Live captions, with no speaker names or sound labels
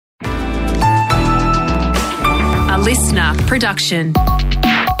listener production.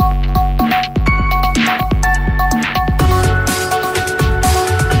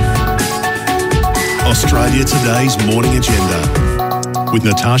 Australia Today's Morning Agenda with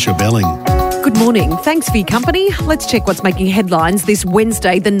Natasha Belling. Good morning. Thanks for your company. Let's check what's making headlines this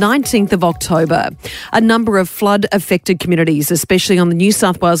Wednesday, the 19th of October. A number of flood-affected communities, especially on the New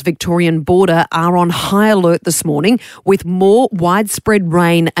South Wales-Victorian border, are on high alert this morning with more widespread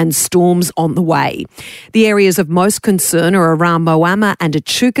rain and storms on the way. The areas of most concern are around Moama and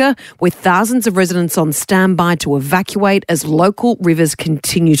Echuca, with thousands of residents on standby to evacuate as local rivers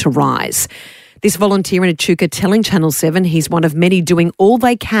continue to rise. This volunteer in Echuca telling Channel 7 he's one of many doing all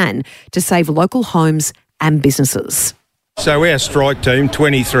they can to save local homes and businesses. So our strike team,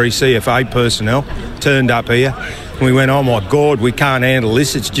 23 CFA personnel, turned up here. We went, oh my God, we can't handle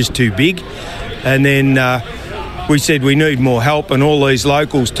this, it's just too big. And then we said we need more help, and all these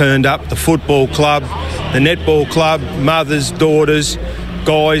locals turned up, the football club, the netball club, mothers, daughters,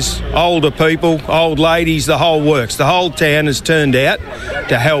 guys, older people, old ladies, the whole works. The whole town has turned out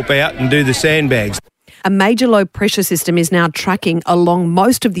to help out and do the sandbags. A major low pressure system is now tracking along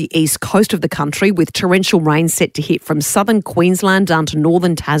most of the east coast of the country, with torrential rain set to hit from southern Queensland down to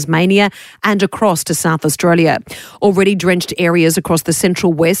northern Tasmania and across to South Australia. Already drenched areas across the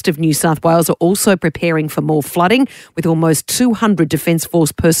central west of New South Wales are also preparing for more flooding, with almost 200 Defence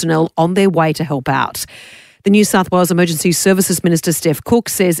Force personnel on their way to help out. The New South Wales Emergency Services Minister Steph Cook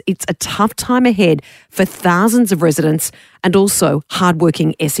says it's a tough time ahead for thousands of residents and also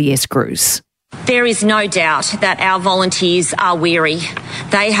hardworking SES crews. There is no doubt that our volunteers are weary.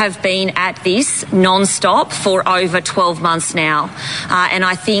 They have been at this non-stop for over 12 months now. And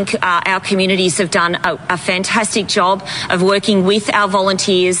I think our communities have done a fantastic job of working with our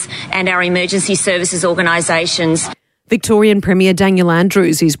volunteers and our emergency services organisations. Victorian Premier Daniel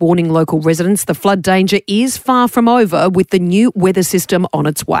Andrews is warning local residents the flood danger is far from over, with the new weather system on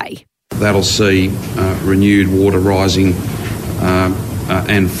its way. That'll see renewed water rising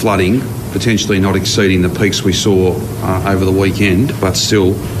and flooding, potentially not exceeding the peaks we saw over the weekend, but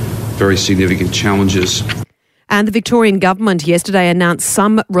still very significant challenges. And the Victorian government yesterday announced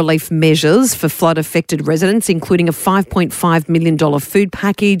some relief measures for flood-affected residents, including a $5.5 million food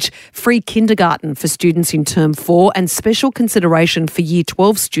package, free kindergarten for students in Term 4 and special consideration for Year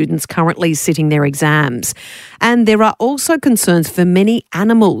 12 students currently sitting their exams. And there are also concerns for many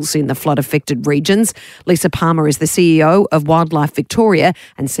animals in the flood-affected regions. Lisa Palmer is the CEO of Wildlife Victoria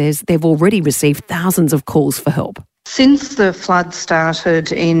and says they've already received thousands of calls for help. Since the flood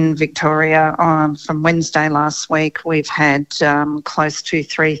started in Victoria from Wednesday last week, we've had close to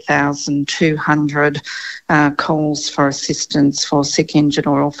 3,200 calls for assistance for sick, injured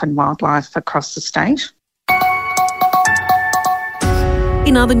or orphaned wildlife across the state.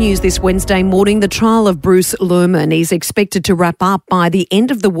 In other news this Wednesday morning, the trial of Bruce Lerman is expected to wrap up by the end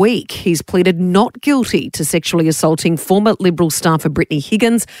of the week. He's pleaded not guilty to sexually assaulting former Liberal staffer Brittany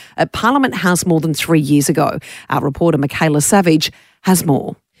Higgins at Parliament House more than 3 years ago. Our reporter Michaela Savage has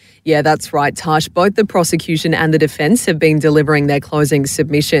more. Yeah, that's right, Tash. Both the prosecution and the defence have been delivering their closing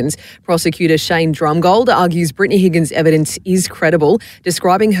submissions. Prosecutor Shane Drumgold argues Brittany Higgins' evidence is credible,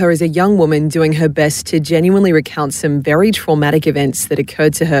 describing her as a young woman doing her best to genuinely recount some very traumatic events that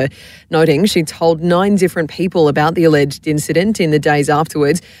occurred to her, noting she told 9 different people about the alleged incident in the days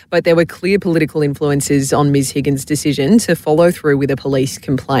afterwards, but there were clear political influences on Ms Higgins' decision to follow through with a police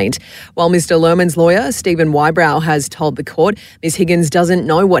complaint. While Mr Lerman's lawyer, Stephen Whybrow, has told the court Ms Higgins doesn't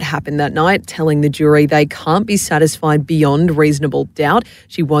know what happened that night, telling the jury they can't be satisfied beyond reasonable doubt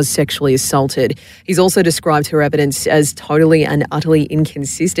she was sexually assaulted. He's also described her evidence as totally and utterly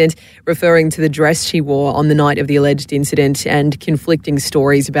inconsistent, referring to the dress she wore on the night of the alleged incident and conflicting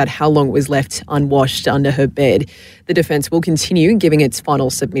stories about how long it was left unwashed under her bed. The defence will continue giving its final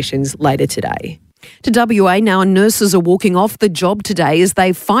submissions later today. To WA now, nurses are walking off the job today as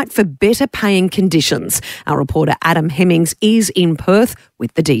they fight for better paying conditions. Our reporter Adam Hemmings is in Perth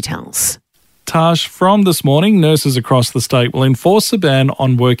with the details. Tash, from this morning, nurses across the state will enforce a ban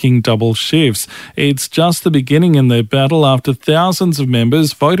on working double shifts. It's just the beginning in their battle after thousands of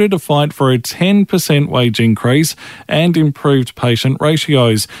members voted to fight for a 10% wage increase and improved patient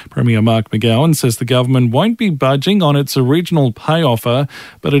ratios. Premier Mark McGowan says the government won't be budging on its original pay offer,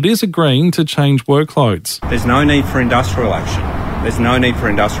 but it is agreeing to change workloads. There's no need for industrial action.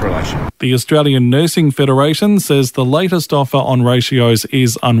 The Australian Nursing Federation says the latest offer on ratios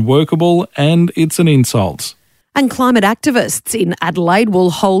is unworkable and it's an insult. And climate activists in Adelaide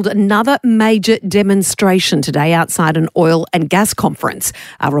will hold another major demonstration today outside an oil and gas conference.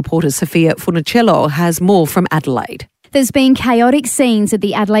 Our reporter Sophia Funicello has more from Adelaide. There's been chaotic scenes at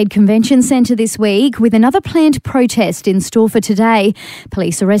the Adelaide Convention Centre this week, with another planned protest in store for today.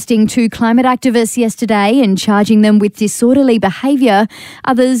 Police arresting 2 climate activists yesterday and charging them with disorderly behaviour.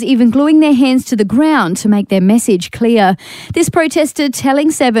 Others even gluing their hands to the ground to make their message clear. This protester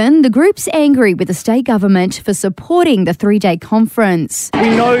telling Seven the group's angry with the state government for supporting the 3-day conference. We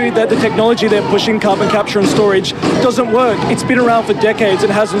know that the technology they're pushing, carbon capture and storage, doesn't work. It's been around for decades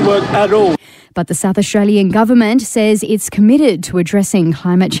and hasn't worked at all. But the South Australian government says it's committed to addressing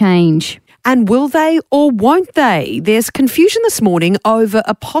climate change. And will they or won't they? There's confusion this morning over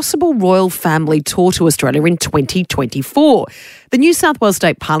a possible royal family tour to Australia in 2024. The New South Wales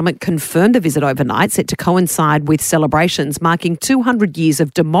State Parliament confirmed the visit overnight, set to coincide with celebrations marking 200 years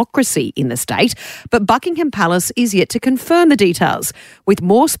of democracy in the state. But Buckingham Palace is yet to confirm the details. With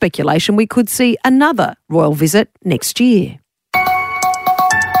more speculation, we could see another royal visit next year.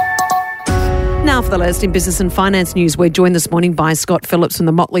 Now for the latest in business and finance news, we're joined this morning by Scott Phillips from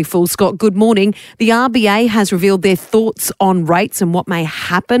the Motley Fool. Scott, good morning. The RBA has revealed their thoughts on rates and what may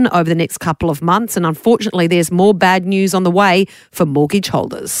happen over the next couple of months. And unfortunately, there's more bad news on the way for mortgage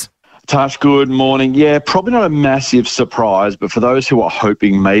holders. Tash, good morning. Yeah, probably not a massive surprise, but for those who are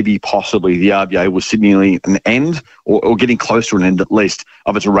hoping maybe possibly the RBA was signaling an end or getting close to an end at least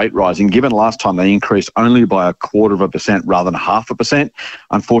of its rate rising, given last time they increased only by 0.25% rather than 0.5%.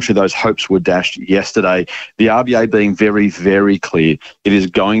 Unfortunately, those hopes were dashed yesterday. The RBA being very, very clear, it is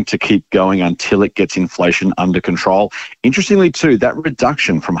going to keep going until it gets inflation under control. Interestingly too, that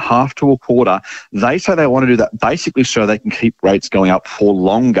reduction from 0.5 to 1/4, they say they want to do that basically so they can keep rates going up for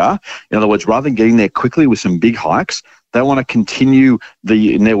longer. In other words, rather than getting there quickly with some big hikes, they want to continue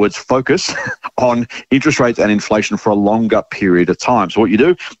in their words, focus on interest rates and inflation for a longer period of time. So what you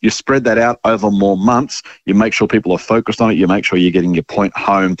do, you spread that out over more months. You make sure people are focused on it. You make sure you're getting your point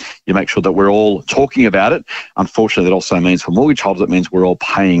home. You make sure that we're all talking about it. Unfortunately, that also means for mortgage holders, it means we're all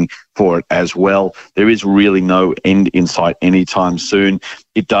paying for it as well. There is really no end in sight anytime soon.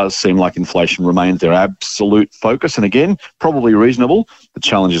 It does seem like inflation remains their absolute focus. And again, probably reasonable. The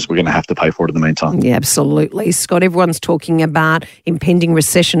challenge is we're going to have to pay for it in the meantime. Yeah, absolutely. Scott, everyone's talking about impending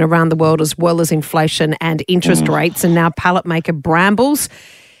recession around the world as well as inflation and interest rates. And now pallet maker Brambles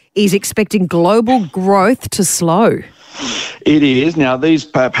is expecting global growth to slow. It is. Now, these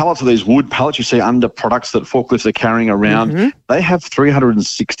pallets are these wood pallets you see under products that forklifts are carrying around. They have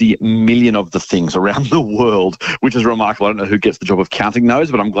 360 million of the things around the world, which is remarkable. I don't know who gets the job of counting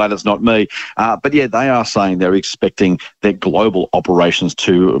those, but I'm glad it's not me. But yeah, they are saying they're expecting their global operations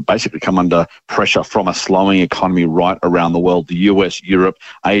to basically come under pressure from a slowing economy right around the world, the US, Europe,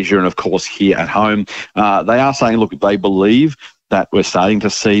 Asia, and of course here at home. They are saying, look, they believe that we're starting to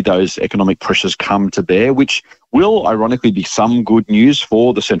see those economic pressures come to bear, which will ironically be some good news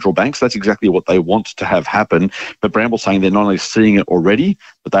for the central banks. That's exactly what they want to have happen. But Bramble's saying they're not only seeing it already,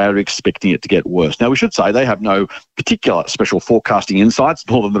 but they are expecting it to get worse. Now, we should say they have no particular special forecasting insights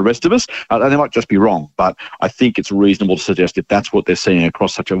more than the rest of us. They might just be wrong. But I think it's reasonable to suggest if that's what they're seeing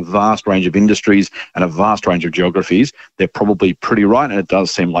across such a vast range of industries and a vast range of geographies, they're probably pretty right. And it does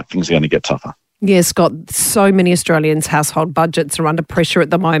seem like things are going to get tougher. Yeah, Scott, so many Australians' household budgets are under pressure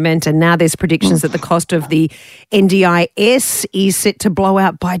at the moment, and now there's predictions that the cost of the NDIS is set to blow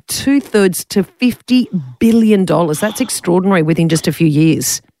out by 2/3 to $50 billion. That's extraordinary within just a few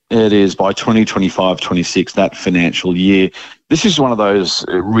years. It is by 2025-26, that financial year. This is one of those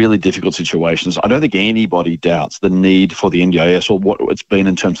really difficult situations. I don't think anybody doubts the need for the NDIS or what it's been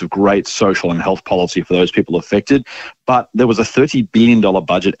in terms of great social and health policy for those people affected. But there was a $30 billion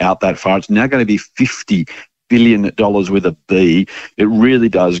budget out that far. It's now going to be $50 billion with a B. It really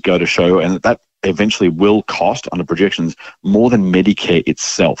does go to show, and that eventually will cost, under projections, more than Medicare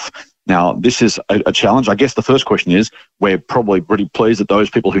itself. Now, this is a challenge. I guess the first question is, we're probably pretty pleased that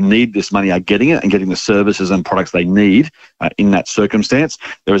those people who need this money are getting it and getting the services and products they need in that circumstance.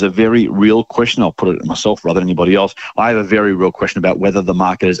 There is a very real question. I'll put it myself rather than anybody else. I have a very real question about whether the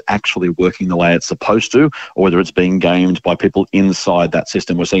market is actually working the way it's supposed to, or whether it's being gamed by people inside that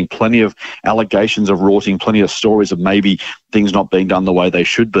system. We're seeing plenty of allegations of rorting, plenty of stories of maybe things not being done the way they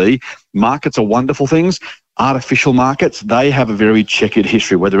should be. Markets are wonderful things. Artificial markets, they have a very checkered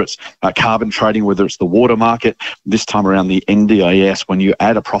history, whether it's carbon trading, whether it's the water market. This time around, the NDIS, when you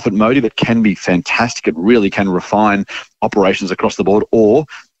add a profit motive, it can be fantastic. It really can refine operations across the board, or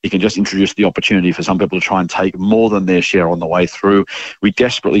you can just introduce the opportunity for some people to try and take more than their share on the way through. We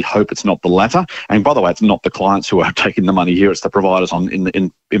desperately hope it's not the latter. And by the way, it's not the clients who are taking the money here. It's the providers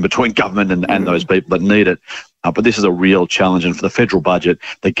in between government and those people that need it. But this is a real challenge. And for the federal budget,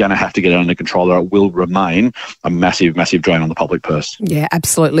 they're going to have to get it under control, or it will remain a massive, massive drain on the public purse. Yeah,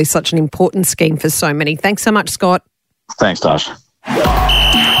 absolutely. Such an important scheme for so many. Thanks so much, Scott. Thanks, Tash.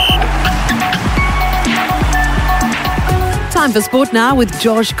 Time for sport now with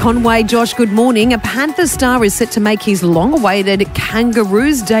Josh Conway. Josh, good morning. A Panthers star is set to make his long-awaited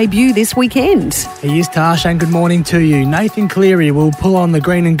Kangaroos debut this weekend. He is, Tash, and good morning to you. Nathan Cleary will pull on the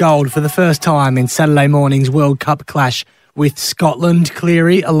green and gold for the first time in Saturday morning's World Cup clash with Scotland.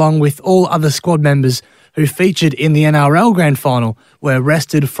 Cleary, along with all other squad members who featured in the NRL Grand Final, were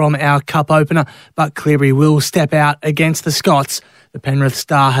rested from our Cup opener, but Cleary will step out against the Scots. The Penrith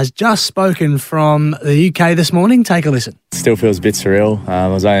star has just spoken from the UK this morning. Take a listen. Still feels a bit surreal. I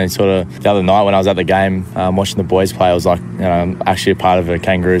was only sort of the other night when I was at the game watching the boys play. I was like, actually a part of a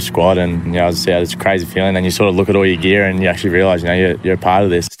Kangaroo squad, and it's a crazy feeling. And you sort of look at all your gear and you actually realise, you're a part of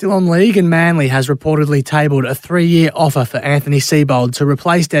this. Still on league, and Manly has reportedly tabled a 3-year offer for Anthony Seibold to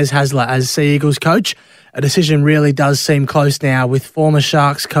replace Des Hasler as Sea Eagles coach. A decision really does seem close now, with former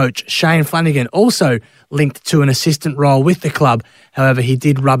Sharks coach Shane Flanagan also linked to an assistant role with the club. However, he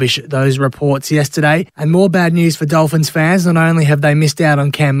did rubbish those reports yesterday. And more bad news for Dolphins fans. Not only have they missed out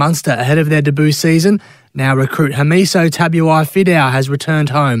on Cam Munster ahead of their debut season, now recruit Hamiso Tabuai-Fidow has returned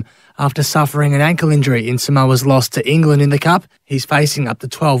home after suffering an ankle injury in Samoa's loss to England in the Cup. He's facing up to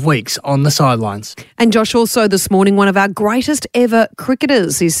 12 weeks on the sidelines. And Josh, also this morning, one of our greatest ever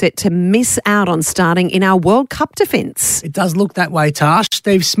cricketers is set to miss out on starting in our World Cup defence. It does look that way, Tash.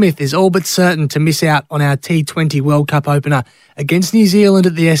 Steve Smith is all but certain to miss out on our T20 World Cup opener against New Zealand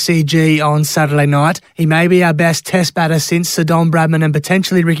at the SCG on Saturday night. He may be our best test batter since Sir Don Bradman and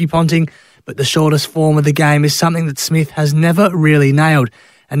potentially Ricky Ponting, but the shortest form of the game is something that Smith has never really nailed.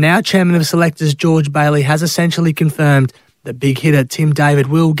 And now Chairman of Selectors George Bailey has essentially confirmed that big hitter Tim David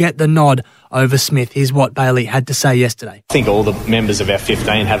will get the nod over Smith. Here's what Bailey had to say yesterday. I think all the members of our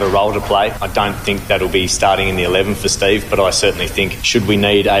 15 have a role to play. I don't think that'll be starting in the 11 for Steve, but I certainly think should we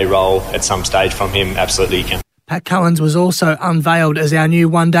need a role at some stage from him, absolutely he can. Pat Cullens was also unveiled as our new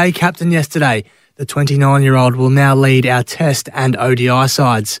one-day captain yesterday. The 29-year-old will now lead our Test and ODI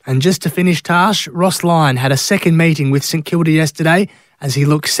sides. And just to finish, Tash, Ross Lyon had a second meeting with St Kilda yesterday as he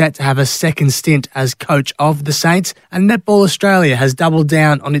looks set to have a second stint as coach of the Saints. And Netball Australia has doubled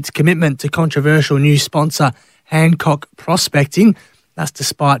down on its commitment to controversial new sponsor Hancock Prospecting. That's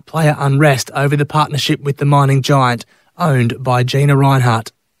despite player unrest over the partnership with the mining giant owned by Gina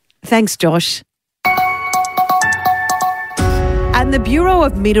Reinhart. Thanks, Josh. And the Bureau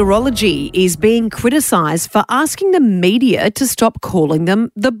of Meteorology is being criticised for asking the media to stop calling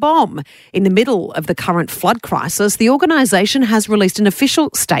them the bomb. In the middle of the current flood crisis, the organisation has released an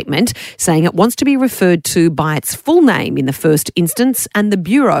official statement saying it wants to be referred to by its full name in the first instance and the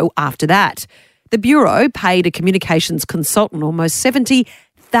Bureau after that. The Bureau paid a communications consultant almost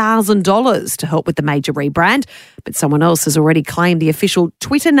 $70,000 to help with the major rebrand, but someone else has already claimed the official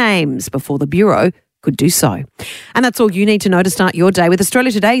Twitter names before the Bureau could do so. And that's all you need to know to start your day with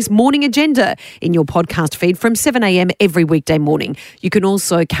Australia Today's Morning Agenda in your podcast feed from 7 a.m. every weekday morning. You can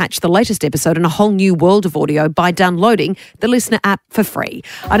also catch the latest episode in a whole new world of audio by downloading the Listener app for free.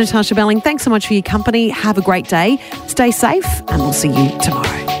 I'm Natasha Belling. Thanks so much for your company. Have a great day. Stay safe, and we'll see you tomorrow.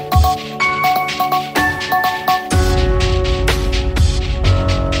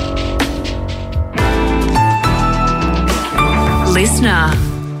 Listener.